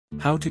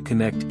How to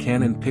connect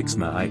Canon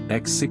Pixma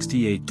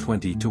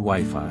iX6820 to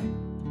Wi-Fi.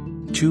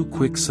 2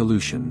 quick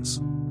solutions.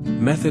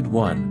 Method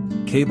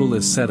 1,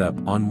 Cableless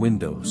setup on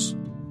Windows.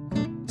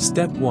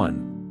 Step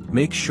 1,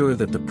 make sure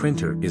that the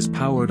printer is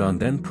powered on,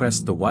 then press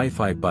the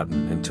Wi-Fi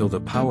button until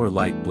the power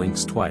light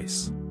blinks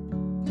twice.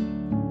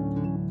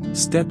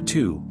 Step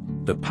 2,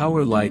 the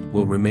power light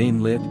will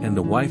remain lit and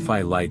the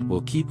Wi-Fi light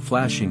will keep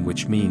flashing,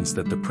 which means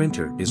that the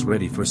printer is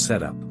ready for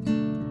setup.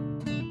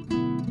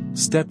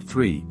 Step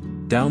 3,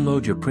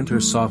 download your printer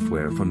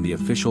software from the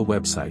official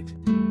website.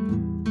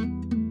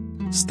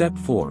 Step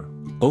 4,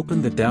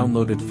 open the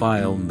downloaded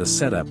file and the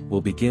setup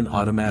will begin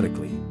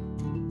automatically.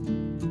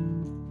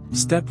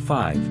 Step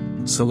 5,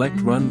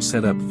 select Run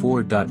Setup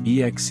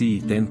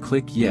 4.exe, then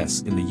click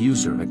Yes in the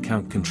User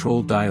Account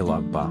Control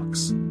dialog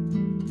box.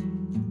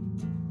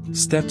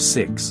 Step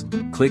 6,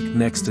 click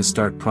Next to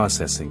start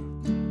processing.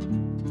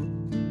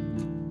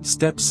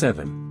 Step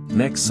 7,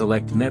 next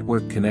select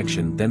Network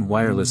Connection, then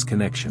Wireless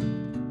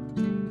Connection.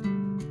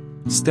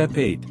 Step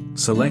 8,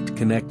 select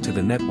Connect to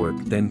the network,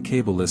 then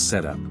Cableless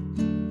setup.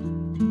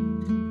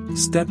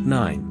 Step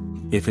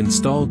 9, if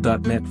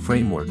Install.NET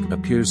Framework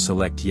appears,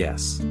 select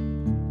Yes.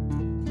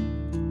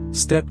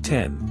 Step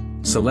 10,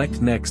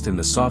 select Next in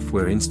the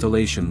Software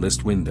Installation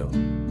List window.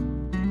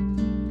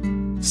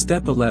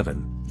 Step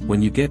 11,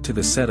 when you get to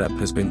the Setup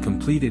has been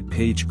completed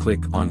page,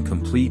 click on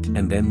Complete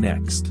and then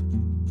Next.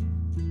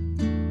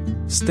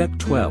 Step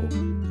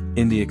 12,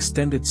 in the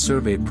Extended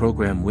Survey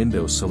Program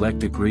window,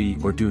 select Agree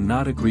or Do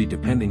Not Agree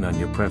depending on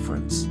your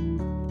preference.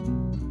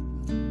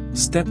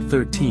 Step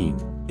 13,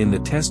 in the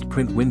Test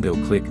Print window,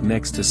 click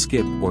Next to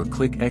skip or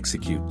click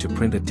Execute to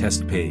print a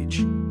test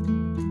page.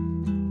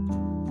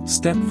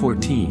 Step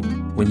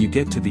 14, when you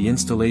get to the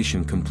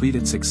Installation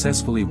Completed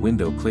Successfully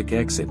window, click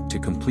Exit to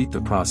complete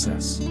the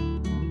process.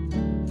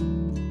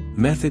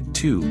 Method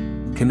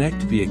 2,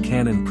 connect via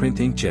Canon Print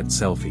inkjet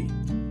selfie.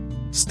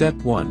 Step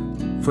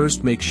 1,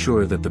 first make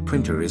sure that the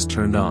printer is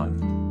turned on.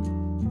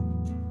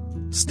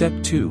 Step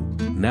 2,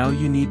 now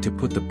you need to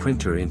put the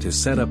printer into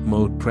setup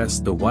mode, press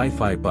the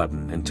Wi-Fi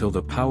button until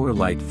the power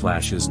light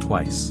flashes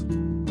twice.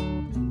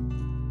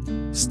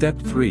 Step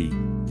 3,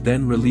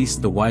 then release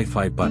the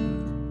Wi-Fi button.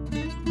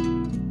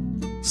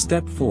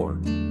 Step 4,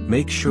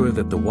 make sure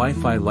that the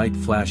Wi-Fi light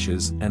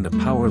flashes and the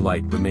power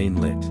light remain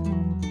lit.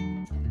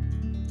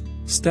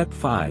 Step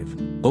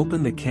 5,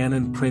 open the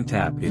Canon Print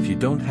app if you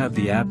don't have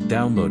the app,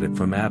 download it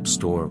from App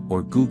Store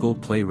or Google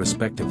Play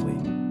respectively.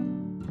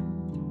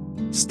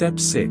 Step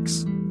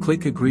 6,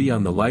 click Agree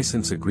on the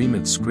license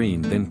agreement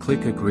screen, then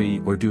click Agree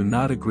or Do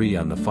Not Agree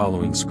on the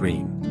following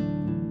screen.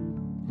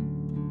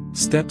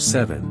 Step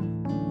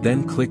 7,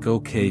 then click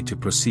OK to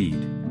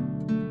proceed.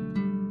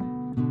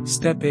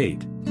 Step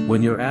 8,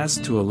 when you're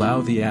asked to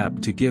allow the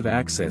app to give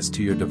access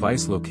to your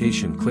device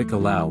location, click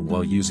Allow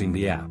while using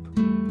the app.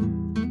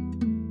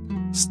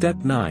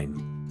 Step 9,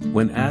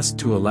 when asked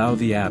to allow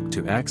the app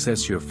to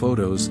access your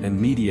photos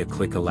and media,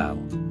 click Allow.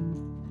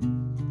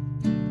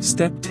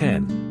 Step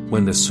 10,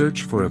 when the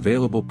Search for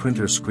Available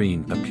Printer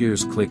screen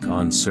appears, click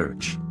on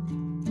Search.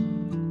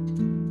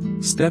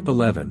 Step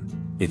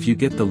 11, if you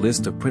get the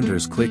list of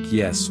printers, click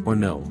Yes or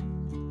No.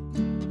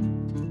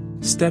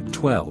 Step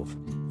 12,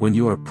 when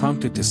you are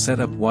prompted to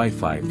set up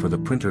Wi-Fi for the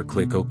printer,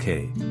 click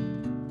OK.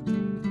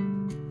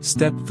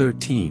 Step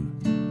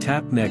 13,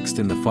 tap Next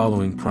in the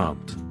following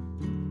prompt.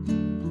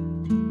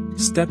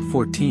 Step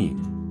 14,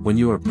 when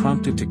you are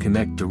prompted to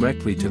connect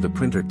directly to the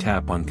printer,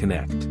 tap on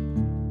Connect.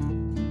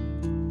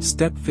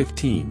 Step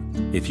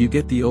 15, if you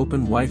get the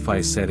Open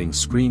Wi-Fi Settings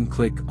screen,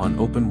 click on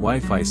Open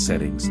Wi-Fi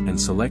Settings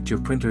and select your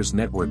printer's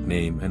network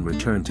name and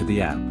return to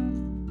the app.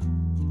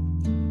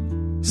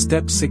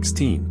 Step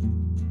 16,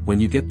 when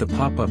you get the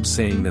pop-up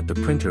saying that the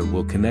printer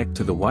will connect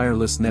to the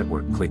wireless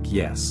network, click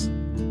Yes.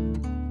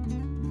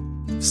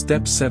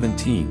 Step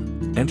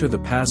 17, enter the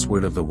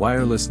password of the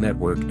wireless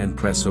network and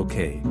press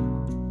OK.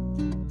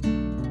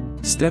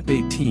 Step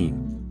 18,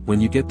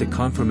 when you get the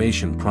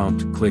confirmation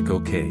prompt, click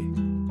OK.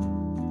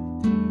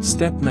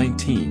 Step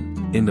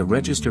 19, in the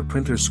Register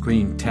Printer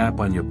screen, tap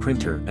on your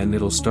printer and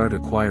it'll start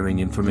acquiring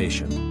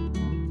information.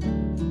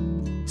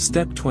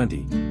 Step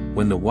 20,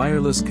 when the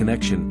wireless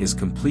connection is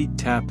complete,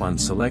 tap on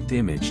Select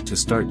Image to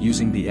start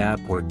using the app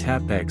or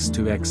tap X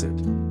to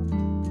exit.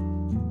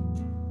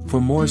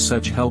 For more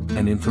such help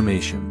and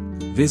information,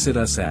 visit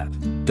us at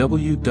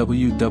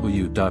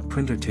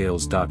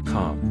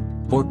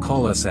www.printertales.com or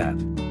call us at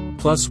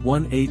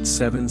 +1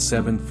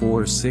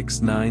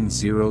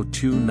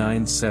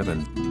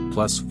 87746900297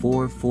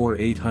 +44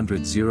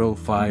 800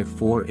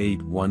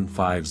 0548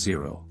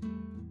 150.